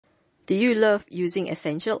Do you love using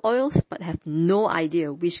essential oils but have no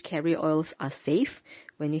idea which carrier oils are safe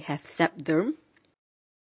when you have Derm?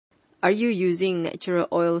 Are you using natural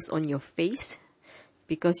oils on your face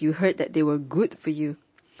because you heard that they were good for you,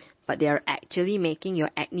 but they are actually making your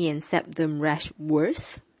acne and Derm rash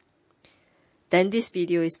worse? Then this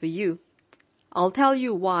video is for you. I'll tell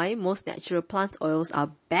you why most natural plant oils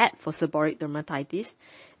are bad for seborrheic dermatitis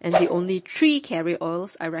and the only 3 carrier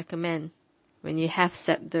oils I recommend when you have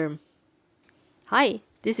Derm. Hi,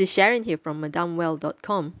 this is Sharon here from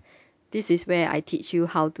MadameWell.com. This is where I teach you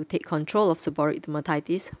how to take control of seborrheic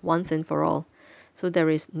dermatitis once and for all. So there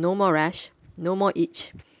is no more rash, no more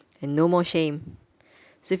itch, and no more shame.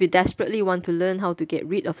 So if you desperately want to learn how to get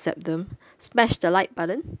rid of Derm, smash the like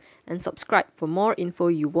button and subscribe for more info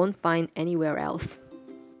you won't find anywhere else.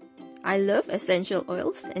 I love essential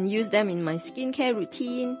oils and use them in my skincare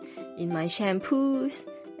routine, in my shampoos,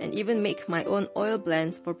 and even make my own oil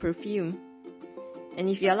blends for perfume. And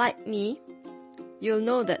if you're like me, you'll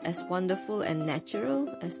know that as wonderful and natural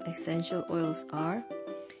as essential oils are,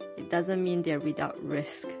 it doesn't mean they're without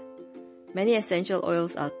risk. Many essential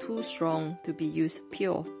oils are too strong to be used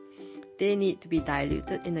pure. They need to be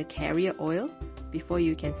diluted in a carrier oil before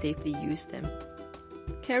you can safely use them.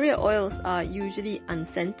 Carrier oils are usually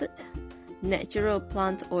unscented, natural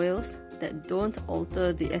plant oils that don't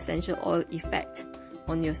alter the essential oil effect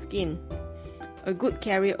on your skin. A good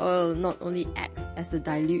carrier oil not only acts as a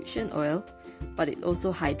dilution oil, but it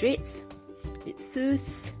also hydrates, it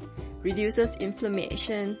soothes, reduces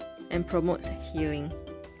inflammation, and promotes healing.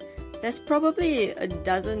 There's probably a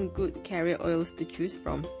dozen good carrier oils to choose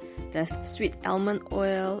from. There's sweet almond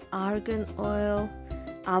oil, argan oil,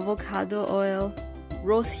 avocado oil,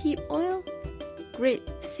 rosehip oil, grape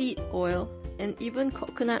seed oil, and even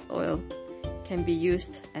coconut oil can be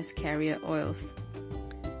used as carrier oils.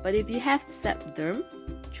 But if you have Derm,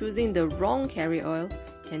 choosing the wrong carrier oil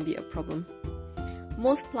can be a problem.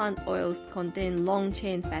 Most plant oils contain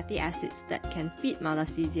long-chain fatty acids that can feed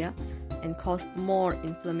malassezia and cause more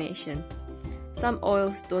inflammation. Some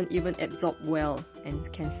oils don't even absorb well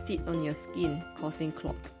and can sit on your skin, causing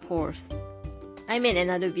clogged pores. I made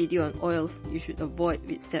another video on oils you should avoid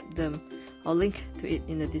with Derm. I'll link to it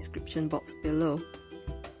in the description box below.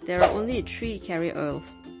 There are only 3 carrier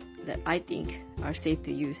oils that I think are safe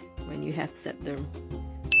to use when you have Derm.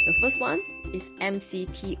 The first one is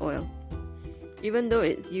MCT oil. Even though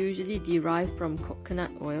it's usually derived from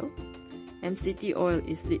coconut oil, MCT oil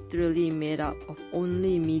is literally made up of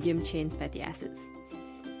only medium-chain fatty acids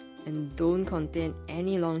and don't contain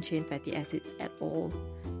any long-chain fatty acids at all.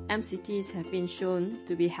 MCTs have been shown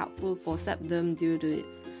to be helpful for Derm due to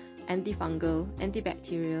its antifungal,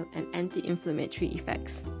 antibacterial, and anti-inflammatory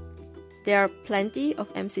effects. There are plenty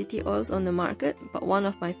of MCT oils on the market, but one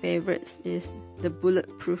of my favorites is the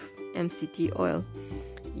Bulletproof MCT oil.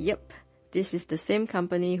 Yep, this is the same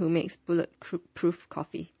company who makes Bulletproof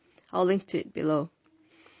coffee. I'll link to it below.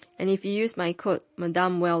 And if you use my code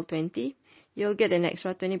MadameWell20, you'll get an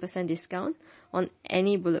extra 20% discount on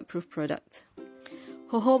any Bulletproof product.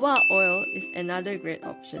 Jojoba oil is another great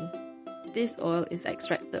option. This oil is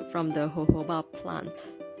extracted from the jojoba plant,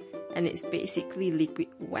 and it's basically liquid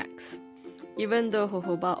wax. Even though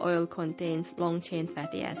jojoba oil contains long-chain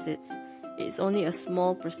fatty acids, it's only a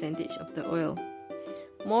small percentage of the oil.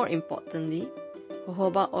 More importantly,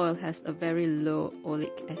 jojoba oil has a very low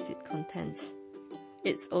oleic acid content.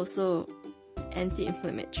 It's also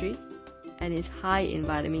anti-inflammatory and is high in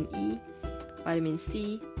vitamin E, vitamin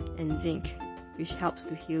C, and zinc, which helps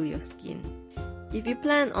to heal your skin. If you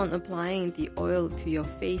plan on applying the oil to your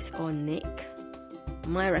face or neck,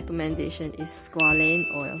 my recommendation is squalane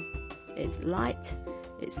oil. It's light,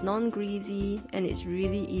 it's non-greasy, and it's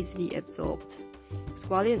really easily absorbed.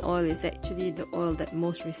 Squalane oil is actually the oil that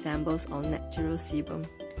most resembles our natural sebum.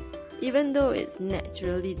 Even though it's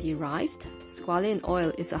naturally derived, squalane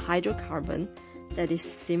oil is a hydrocarbon that is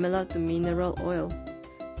similar to mineral oil,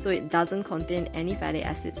 so it doesn't contain any fatty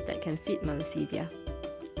acids that can feed malassezia.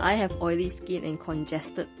 I have oily skin and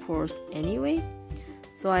congested pores anyway,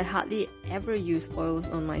 so I hardly ever use oils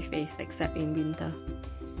on my face except in winter.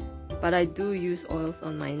 But I do use oils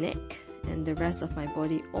on my neck and the rest of my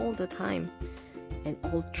body all the time. And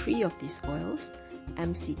all 3 of these oils,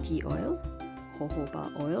 MCT oil,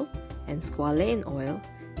 jojoba oil, and squalane oil,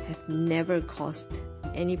 have never caused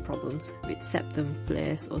any problems with Derm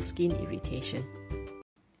flares or skin irritation.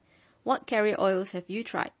 What carrier oils have you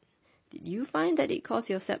tried? Did you find that it caused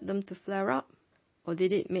your Derm to flare up? Or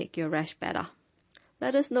did it make your rash better?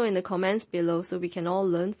 Let us know in the comments below so we can all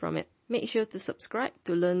learn from it. Make sure to subscribe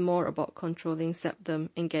to learn more about controlling Derm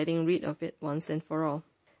and getting rid of it once and for all.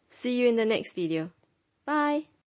 See you in the next video. Bye!